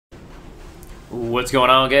What's going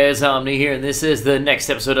on, guys? Omni here, and this is the next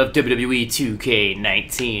episode of WWE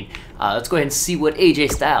 2K19. Let's go ahead and see what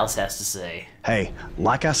AJ Styles has to say. Hey,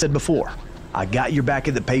 like I said before, I got your back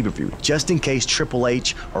at the pay-per-view, just in case Triple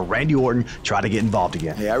H or Randy Orton try to get involved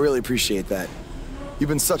again. Hey, I really appreciate that. You've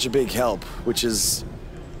been such a big help, which is...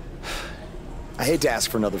 I hate to ask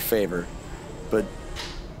for another favor, but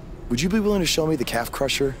would you be willing to show me the calf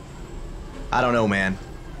crusher? I don't know, man.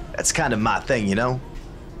 That's kind of my thing, you know?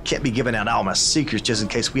 Can't be giving out all my secrets just in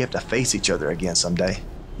case we have to face each other again someday.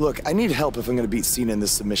 Look, I need help if I'm gonna beat Cena in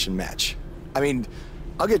this submission match. I mean,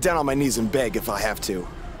 I'll get down on my knees and beg if I have to.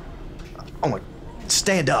 Oh my...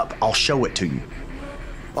 Stand up. I'll show it to you.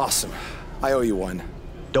 Awesome. I owe you one.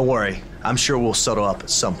 Don't worry. I'm sure we'll settle up at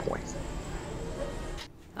some point.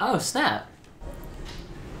 Oh, snap.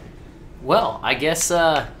 Well, I guess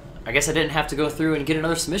I didn't have to go through and get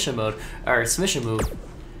another submission move.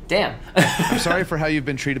 Damn. I'm sorry for how you've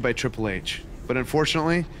been treated by Triple H, but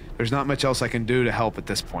unfortunately, there's not much else I can do to help at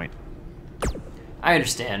this point. I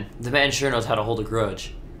understand. The man sure knows how to hold a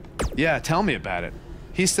grudge. Yeah, tell me about it.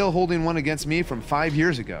 He's still holding one against me from 5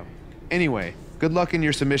 years ago. Anyway, good luck in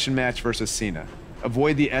your submission match versus Cena.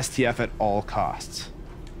 Avoid the STF at all costs.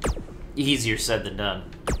 Easier said than done.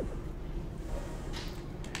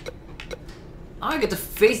 I get to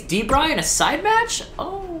face D-Bry in a side match?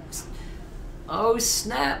 Oh,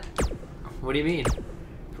 snap. What do you mean?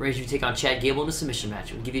 Raise you to take on Chad Gable in a submission match.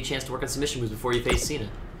 It would give you a chance to work on submission moves before you face Cena.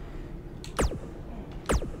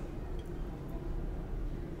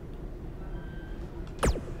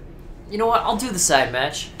 You know what? I'll do the side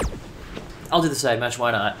match.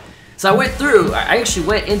 Why not? So I went through. I actually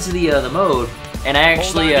went into the mode, and I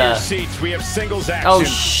actually we have singles action. Oh,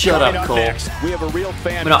 shut up, Cole. We have a real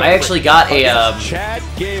fan. No, I actually got a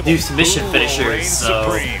new submission finisher.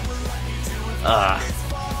 So, oh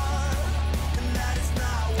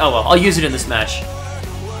well, I'll use it in this match.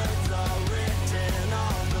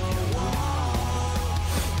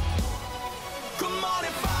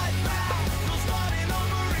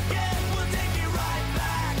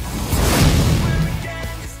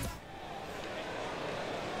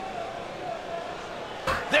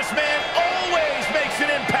 This man always makes an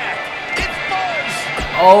impact. It's Buzz.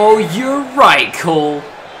 Oh, you're right, Cole.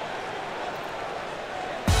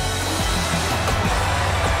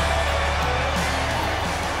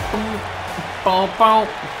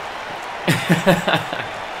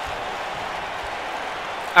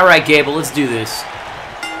 Alright, Gable, let's do this.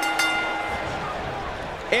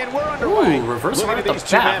 And we're underway. Ooh, reverse right at these the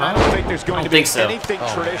two bat, men, I don't think there's going to be anything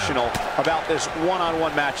traditional about this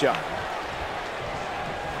one-on-one matchup.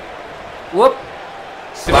 Whoop.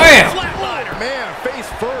 Bam! Flatliner, man, face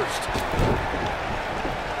first.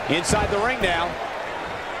 Inside the ring now.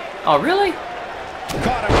 Oh, really?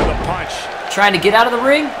 Caught him with a punch. Trying to get out of the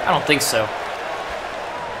ring? I don't think so.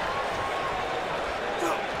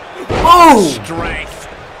 Oh! Strength.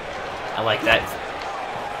 I like that.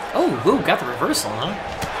 Oh, ooh, got the reversal, huh?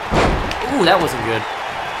 Ooh, that wasn't good.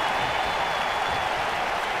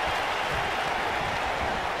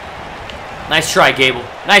 Nice try, Gable.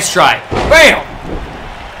 Nice try. Bam!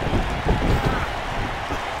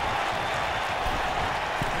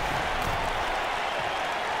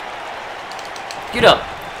 Get up.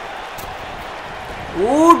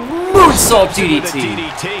 Ooh, moonsault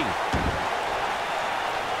DDT.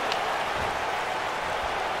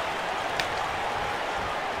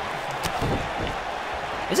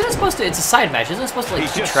 Isn't it supposed to? It's a side match. Isn't it supposed to like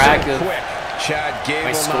keep track of Chad Gable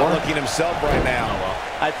my score? not looking himself right now. Oh, well.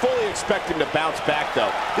 I fully expect him to bounce back,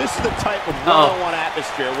 though. This is the type of one-on-one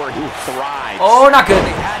atmosphere where he thrives. Oh, not good.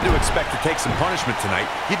 They had to expect to take some punishment tonight.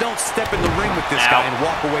 You don't step in the ring with this guy and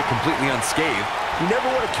walk away completely unscathed. You never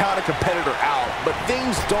want to count a competitor out, but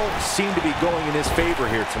things don't seem to be going in his favor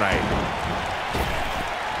here tonight.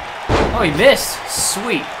 Oh, he missed.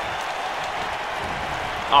 Sweet.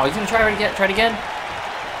 Oh, he's gonna try it again.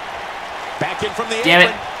 Back in from the Damn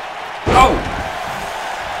apron. it. Oh!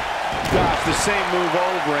 Gosh, the same move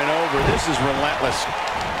over and over. This is relentless.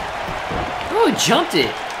 Oh, he jumped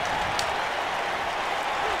it.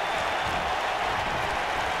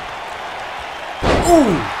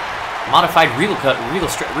 Ooh! Modified regal cutter it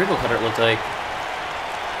looked like.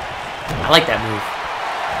 I like that move.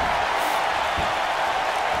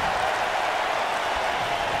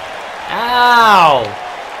 Ow!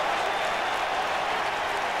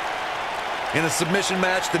 In a submission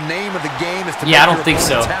match, the name of the game is to Yeah, I make don't your think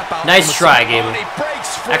so. opponent tap out Nice from the try, side. Gable. And he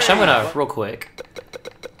breaks free. Actually, I'm gonna real quick.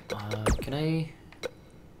 Can I?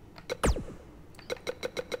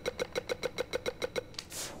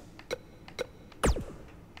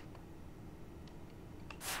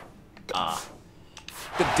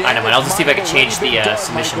 the I know, man. I'll just see if I can damage change the might have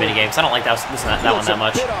submission already been minigame, because I don't like that one that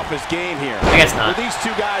much. Bit off his game here. I guess not. For these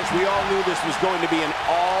two guys, we all knew this was going to be an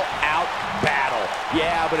all-out battle.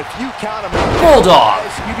 Yeah, but if you count them out, Bulldog.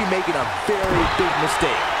 you'd be making a very big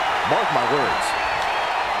mistake. Mark my words.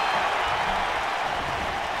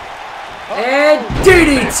 And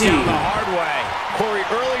DDT. Down the hard way. Corey,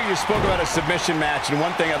 earlier you spoke about a submission match, and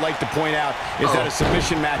one thing I'd like to point out is that a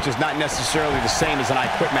submission match is not necessarily the same as an I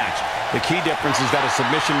Quit match. The key difference is that a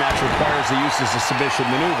submission match requires the use of a submission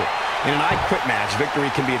maneuver. In an I Quit match,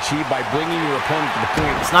 victory can be achieved by bringing your opponent to the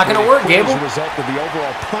point. It's not going to work, Gable. As a result of the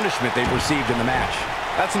overall punishment they've received in the match.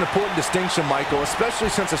 That's an important distinction, Michael,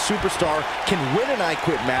 especially since a superstar can win an I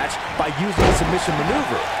Quit match by using a submission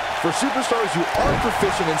maneuver. For superstars who aren't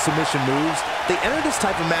proficient in submission moves, they enter this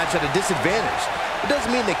type of match at a disadvantage. It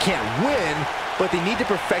doesn't mean they can't win, but they need to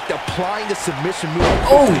perfect applying the submission move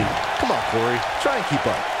quickly. Come on, Corey. Try and keep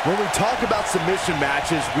up. When we talk about submission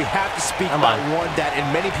matches, we have to speak about one that, in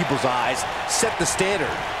many people's eyes, set the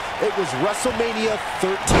standard. It was WrestleMania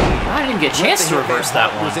 13. I didn't get a chance to reverse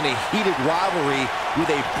that one. Was in a heated rivalry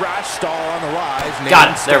with a brash star on the rise named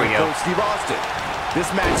Got it. There we go. Steve Austin. This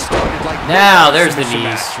match started like now there's the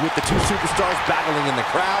knees match, with the two superstars battling in the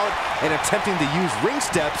crowd and attempting to use ring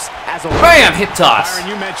steps as a bam hip toss. Byron,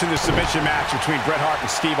 you mentioned the submission match between Bret Hart and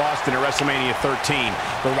Steve Austin at WrestleMania 13.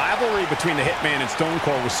 The rivalry between the Hitman and Stone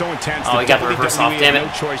Cold was so intense that he got the reverse off. WWE Damn had it!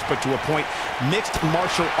 No choice but to appoint mixed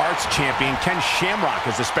martial arts champion Ken Shamrock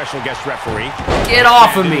as the special guest referee. Get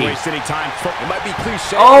off of me! Waste any time. It might be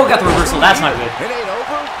cliche. Oh, got the reversal. That's not good. It ain't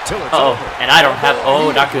over till it's over. And I don't have.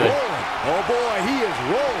 Oh, not good. Oh boy, he is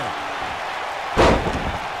rolling.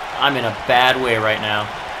 I'm in a bad way right now.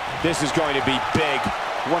 This is going to be big,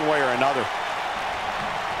 one way or another.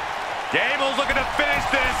 Gable's looking to finish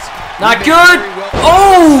this. Not good.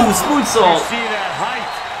 Oh, spoon salt. See that height.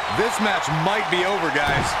 This match might be over,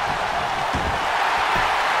 guys.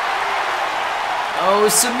 Oh,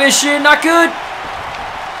 submission, not good.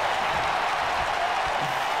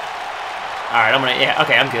 All right,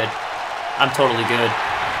 okay, I'm good. I'm totally good.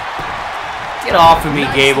 Get off of me,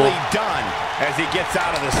 Gable. Nicely done as he gets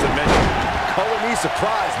out of the submission. Color me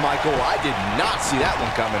surprised, Michael. I did not see that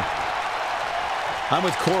one coming. I'm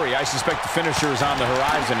with Corey. I suspect the finisher is on the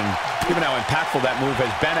horizon, and given how impactful that move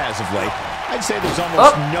has been as of late, I'd say there's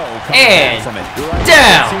almost no coming back from it.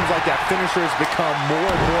 Down. It seems like that finisher has become more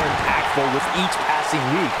and more impactful with each passing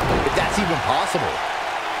week, if that's even possible.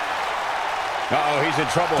 Uh-oh, he's in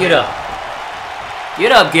trouble. Get up.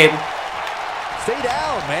 Get up, Gable. Stay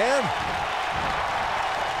down, man.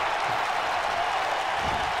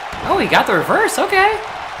 Oh, he got the reverse. Okay.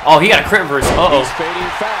 Oh, he got a crit reverse. Uh-oh. He's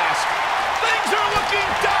fading fast. Things are looking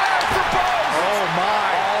dire for both. Oh, my.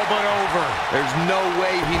 All but over. There's no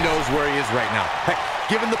way he knows where he is right now. Heck,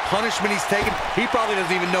 given the punishment he's taken, he probably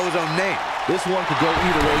doesn't even know his own name. This one could go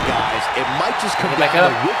either way, guys. It might just come Get back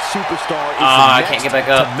down up. to which superstar is the I next can't get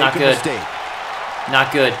back up. to make Not a good. mistake.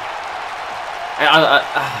 Not good.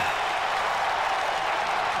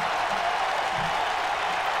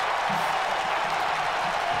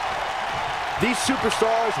 These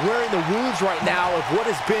superstars wearing the wounds right now of what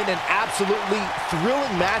has been an absolutely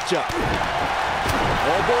thrilling matchup.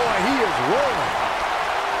 Oh boy, he is rolling.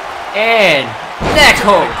 And neck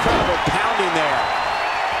hold. Incredible pounding there.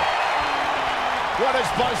 What is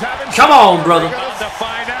Buzz having? Come on, brother. We're about to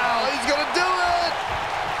find out. He's gonna do it.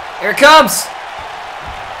 Here it comes.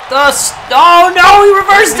 Oh no, he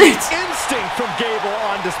reversed it. Instinct from Gable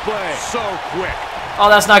on display. So quick.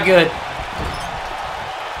 Oh, that's not good.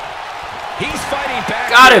 He's fighting back.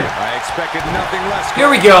 Got him. I expected nothing less. Here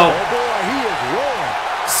we go. Oh boy, he is rolling.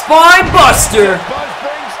 Spine buster. Buzz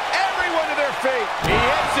brings everyone to their feet. He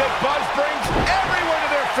hits it. Buzz brings everyone to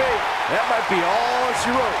their feet. That might be all she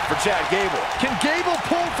wrote for Chad Gable. Can Gable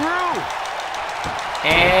pull through?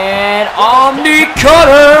 And Omni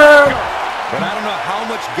Cutter. But I don't know how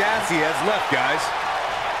much gas he has left, guys.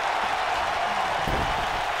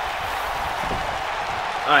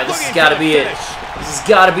 All right, this has got to be it. This has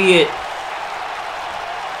got to be it.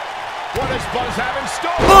 What does Buzz have in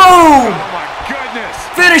store? Boom! Oh, my goodness.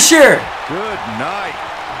 Finisher. Good night.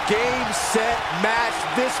 Game, set, match.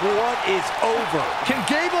 This one is over. Can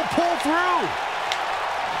Gable pull through?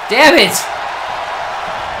 Damn it.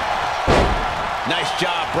 Nice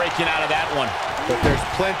job breaking out of that one. But there's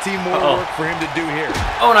plenty more work for him to do here.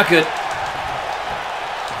 Oh, not good.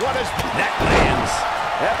 What is that lands?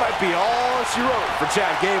 That might be all she wrote for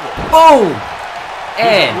Chad Gable. Boom.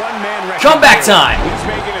 And one-man wrecking comeback ball. time. He's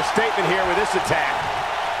making a statement here with this attack.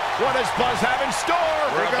 What does Buzz have in store?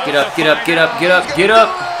 Get up, get up, get up, get up, get up.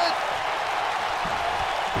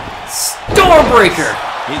 Stormbreaker.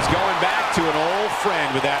 He's going back to an old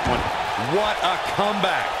friend with that one. What a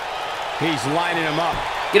comeback. He's lining him up.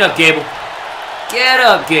 Get up, Gable. Get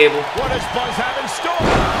up, Gable. What does Buzz have in store?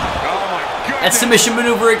 Oh, my goodness. That submission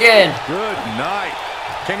maneuver again. Good night.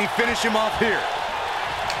 Can he finish him off here?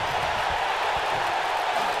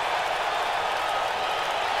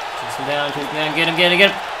 Chase him down, get him, get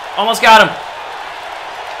him. Almost got him.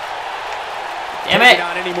 Damn it.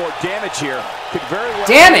 Not any more damage here. Could very well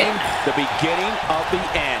Damn it. the beginning of the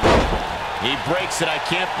end. He breaks it. I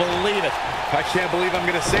can't believe it. I can't believe I'm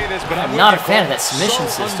going to say this, but I'm with not you, a fan of Cole. that submission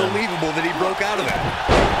so system. Unbelievable that he broke out of that.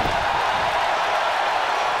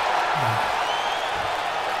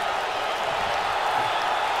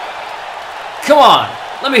 Come on.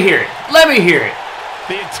 Let me hear it. Let me hear it.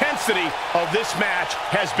 The intensity of this match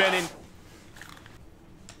has been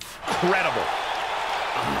incredible.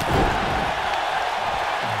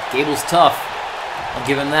 Gable's tough. I'll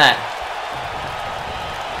give him that.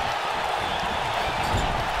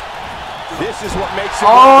 This is what makes it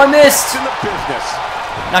Oh, I missed. in the business.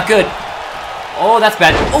 Not good. Oh, that's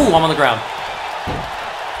bad. Oh, I'm on the ground.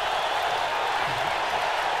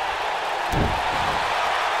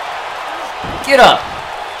 Get up.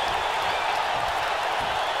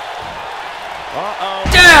 Uh-oh.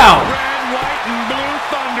 Down. Red, white, and blue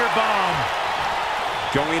thunderbomb.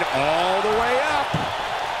 Going all the way up.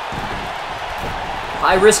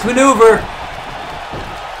 High risk maneuver.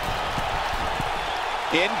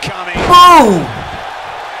 Incoming. Boom.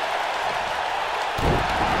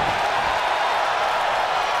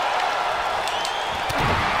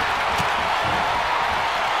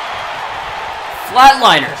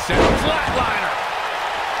 Flatliner. Flatliner.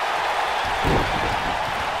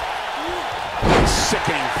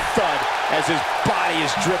 Sickening thud as his body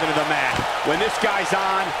is driven to the mat. When this guy's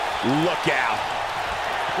on, look out.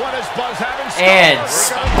 What does Buzz have in store? And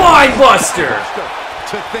spine buster.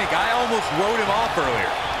 To think, I almost wrote him off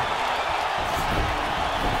earlier.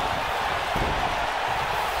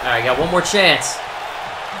 All right, got one more chance.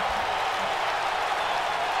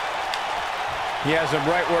 He has him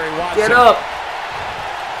right where he wants Get him. up.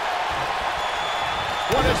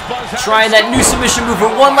 What does Buzz have Trying in that new store? submission move for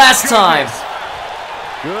one last time.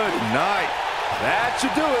 Good night. That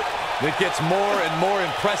should do it. It gets more and more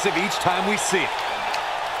impressive each time we see it.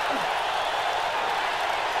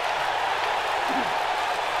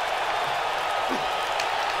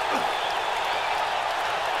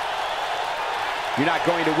 You're not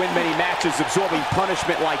going to win many matches absorbing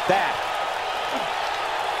punishment like that.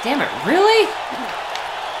 Damn it, really?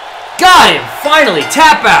 Got him! Finally,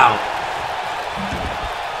 tap out!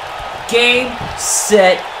 Game,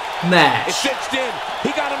 set, match. It's cinched in.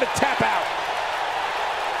 He got him to tap out.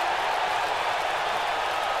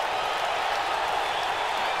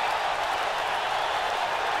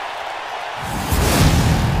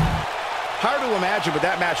 Hard to imagine, but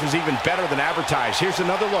that match was even better than advertised. Here's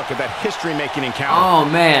another look at that history-making encounter. Oh,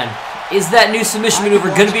 man. Is that new submission maneuver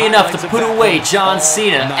going to be enough to put away John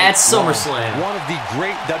Cena at SummerSlam? One of the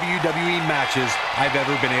great WWE matches I've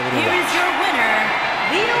ever been able to Here watch. is your winner,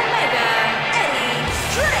 the Omega Eddie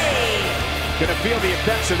Trey. Gonna feel the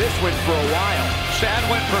effects of this win for a while. Chad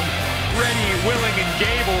went from ready, willing, and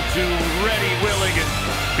Gable to ready, willing, and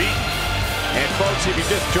beaten. And folks, if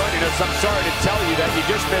you're just joining us, I'm sorry to tell you that you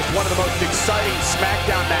just missed one of the most exciting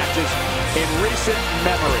SmackDown matches in recent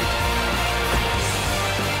memory.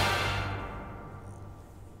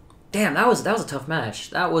 Damn, that was a tough match.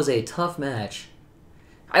 That was a tough match.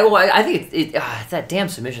 I think it's that damn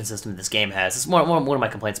submission system this game has. It's one of my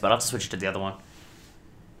complaints about it. I'll have to switch it to the other one.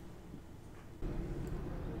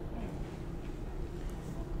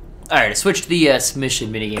 Alright, I switched the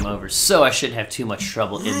submission minigame over, so I shouldn't have too much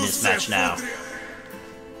trouble in this match now.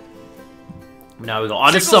 Now we go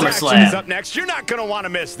on to Singles action is SummerSlam. up next. You're not going to want to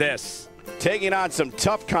miss this. Taking on some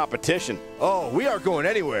tough competition. Oh, we aren't going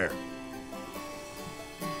anywhere.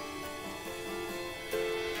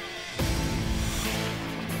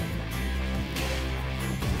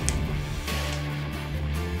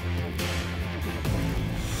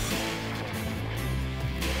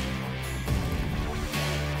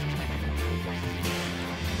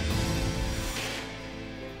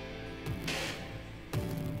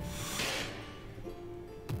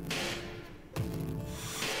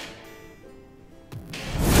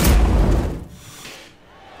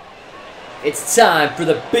 It's time for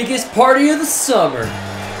the biggest party of the summer.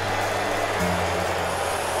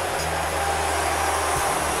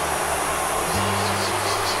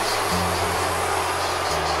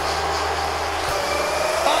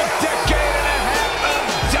 A decade and a half of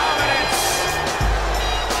dominance.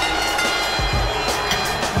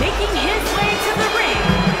 Making his way to the ring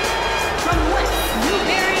from West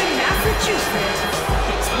Newbury, Massachusetts,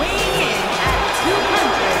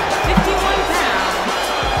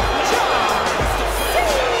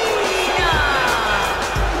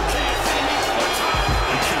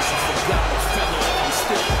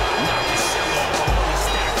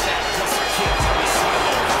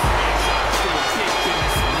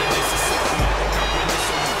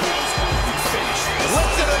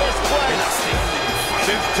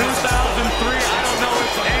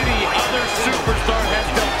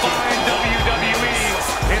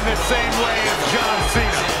 same way as John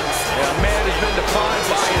Cena. A man who's been defined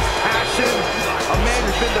by his passion, a man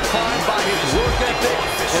who's been defined by his work ethic,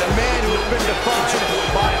 and a man who has been defined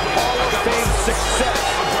by Hall of Fame success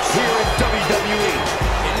here in WWE.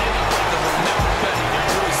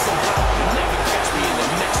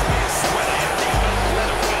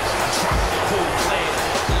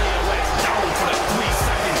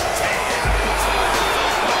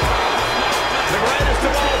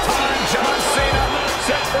 John Cena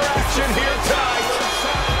set for action here tonight.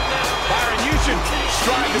 Byron, you should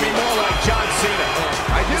strive to be more like John Cena.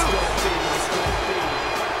 I do.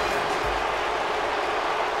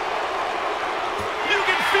 You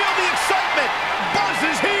can feel the excitement. Buzz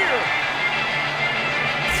is here.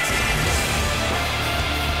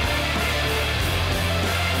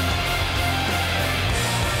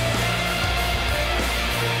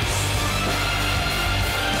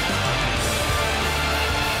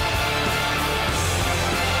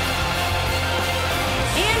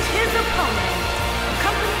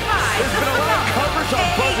 There's been a lot of coverage on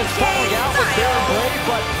Buzz's falling out with Baron Blade,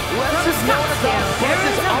 but less is known about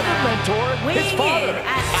Buzz's other mentor, his father.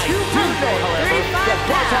 I do know, however, that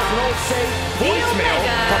Buzz has an old saved voicemail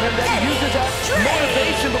from him that he uses as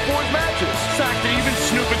motivation before his matches. Sack, are you even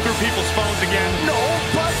snooping through people's phones again? No,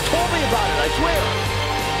 Buzz told me about it, I swear.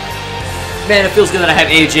 Man, it feels good that I have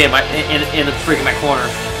AJ in the freaking my corner.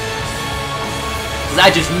 Because I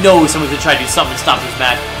just know someone's going to try to do something to stop this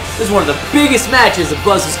match. This is one of the biggest matches of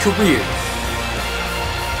Buzz's career.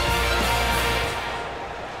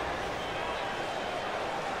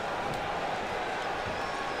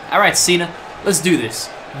 Alright, Cena, let's do this.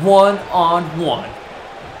 One-on-one.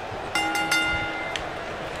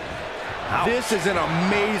 This is an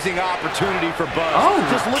amazing opportunity for Buzz. Oh,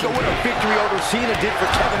 just look at what a victory over Cena did for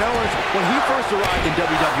Kevin Owens when he first arrived in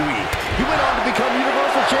WWE. He went on to become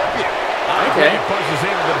Universal Champion. Okay. If Buzz is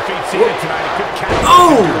able to defeat Cena tonight, it could catapult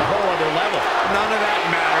Oh! him to a whole other level. None of that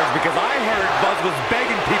matters because I heard Buzz was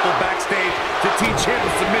begging people backstage to teach him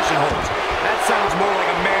the submission holds. That sounds more like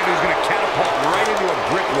a man who's going to catapult right into a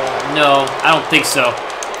brick wall. No, I don't think so.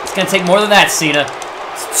 It's going to take more than that, Cena.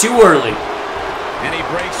 It's too early. And he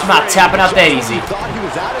breaks I'm not tapping out that easy. He thought he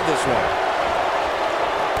was out of this one.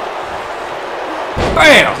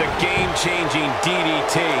 Bam! It's a game-changing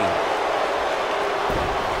DDT.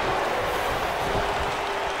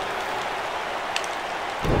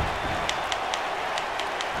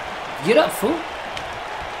 Get up, fool.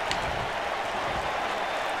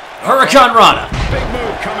 Hurricane Rana. Big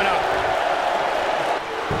move coming up.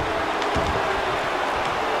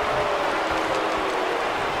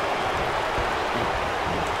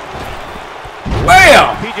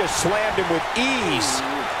 Bam! He just slammed him with ease.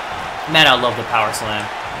 Man, I love the power slam.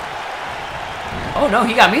 Oh no,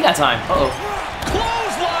 he got me that time. Uh-oh.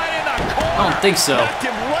 Clothesline in the corner. I don't think so. Knocked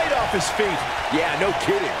him right off his feet. Yeah, no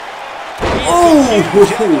kidding. Oh! Elbow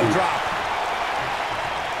drop.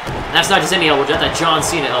 And that's not just any elbow, that's a John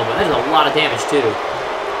Cena elbow. That is a lot of damage, too.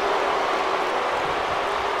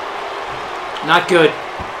 Not good.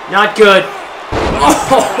 Not good.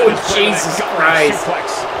 Oh, Jesus Christ. Suplex.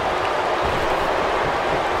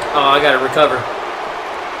 Oh, I gotta recover.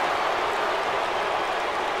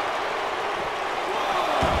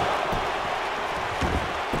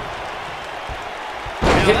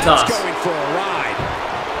 Hip toss. Going for a ride.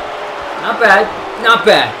 Not bad. Not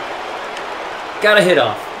bad. Got a hit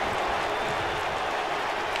off.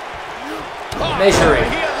 Measuring.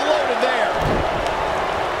 He unloaded there.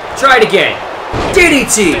 Try it again.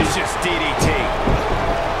 DDT. Vicious DDT.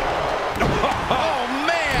 Oh,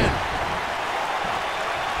 man.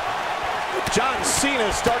 John Cena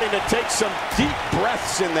is starting to take some deep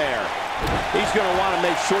breaths in there. He's going to want to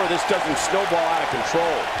make sure this doesn't snowball out of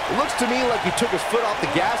control. It looks to me like he took his foot off the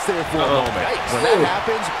gas there for a moment. Yikes. When that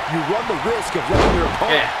happens, you run the risk of letting your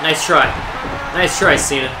opponent... Yeah, nice try. Nice try,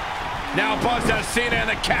 Cena. Now Buzz has Cena and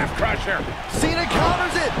the calf crusher. Cena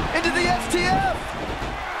counters it into the STF.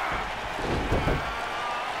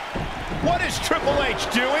 What is Triple H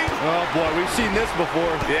doing? Oh boy, we've seen this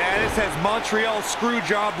before. Yeah, this has Montreal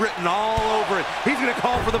Screwjob written all over it. He's going to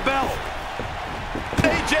call for the bell.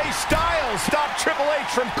 AJ Styles stopped Triple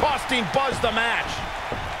H from costing Buzz the match.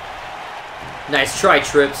 Nice try,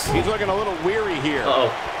 Trips. He's looking a little weary here.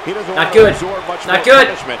 Uh-oh. He doesn't Not want good. to absorb much Not more good.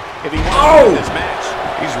 punishment if he wants Oh! to win this match.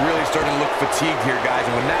 He's really starting to look fatigued here, guys.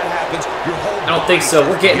 And when that happens, your whole I don't think body so.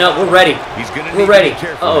 We're getting up. We're ready. He's going to We're need ready. to be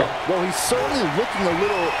careful. Uh-oh. Well, he's certainly looking a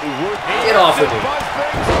little worked. Get off of me. Buzz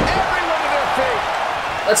brings everyone to their feet.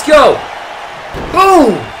 Let's go.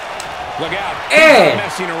 Boom. Look out. And He's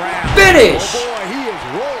messing around. finish. Oh, boy, he is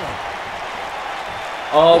rolling.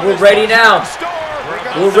 Oh, we're ready now.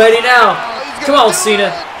 We're ready now. Come on,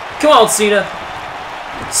 Cena. Come on, Cena.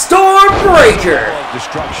 Stormbreaker.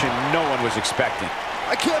 Destruction no one was expecting.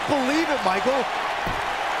 I can't believe it, Michael.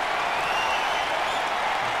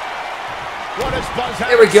 What does Buzz have?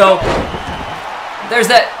 There we go. There's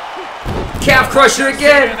that calf crusher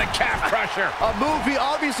again. The calf crusher. A move he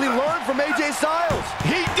obviously learned from AJ Styles.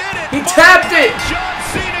 He did it. He tapped it. John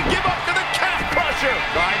Cena give up to the calf crusher.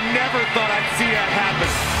 I never thought I'd see that happen.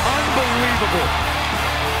 Unbelievable.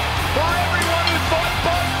 For everyone who thought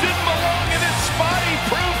Buzz didn't belong in this spot, he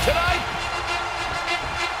proved tonight.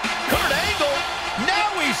 Kurt Angle, now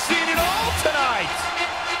we've seen it all tonight.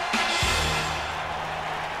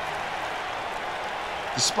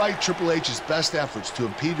 Despite Triple H's best efforts to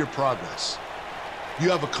impede your progress, you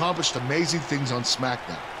have accomplished amazing things on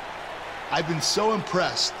SmackDown. I've been so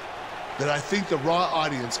impressed that I think the Raw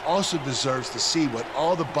audience also deserves to see what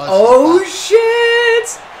all the buzz Oh, is about.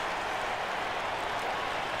 shit.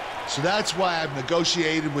 So that's why I've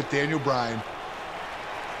negotiated with Daniel Bryan,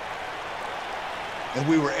 and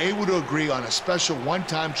we were able to agree on a special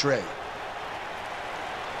one-time trade,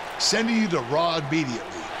 sending you to Raw immediately.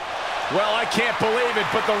 Well, I can't believe it,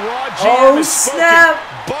 but the Raw GM is snap.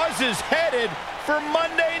 spoken. Buzz is headed for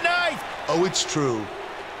Monday night. Oh, it's true.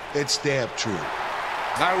 It's damn true.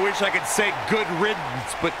 I wish I could say good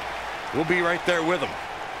riddance, but we'll be right there with him.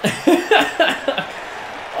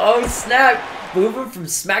 Oh, snap. Moving from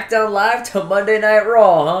SmackDown Live to Monday Night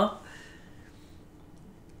Raw, huh?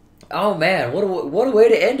 Oh, man. What a way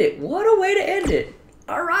to end it. What a way to end it.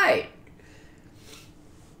 All right.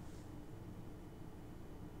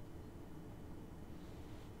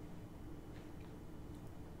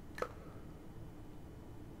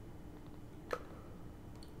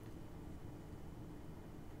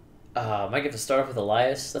 Might get to start off with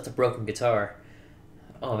Elias. That's a broken guitar.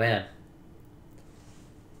 Oh, man.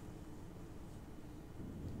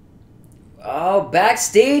 Oh,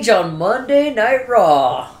 backstage on Monday Night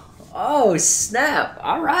Raw. Oh, snap.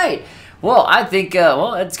 All right. Well, I think,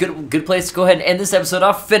 well, that's good place to go ahead and end this episode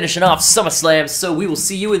off, finishing off SummerSlam. So we will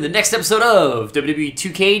see you in the next episode of WWE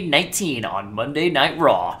 2K19 on Monday Night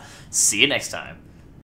Raw. See you next time.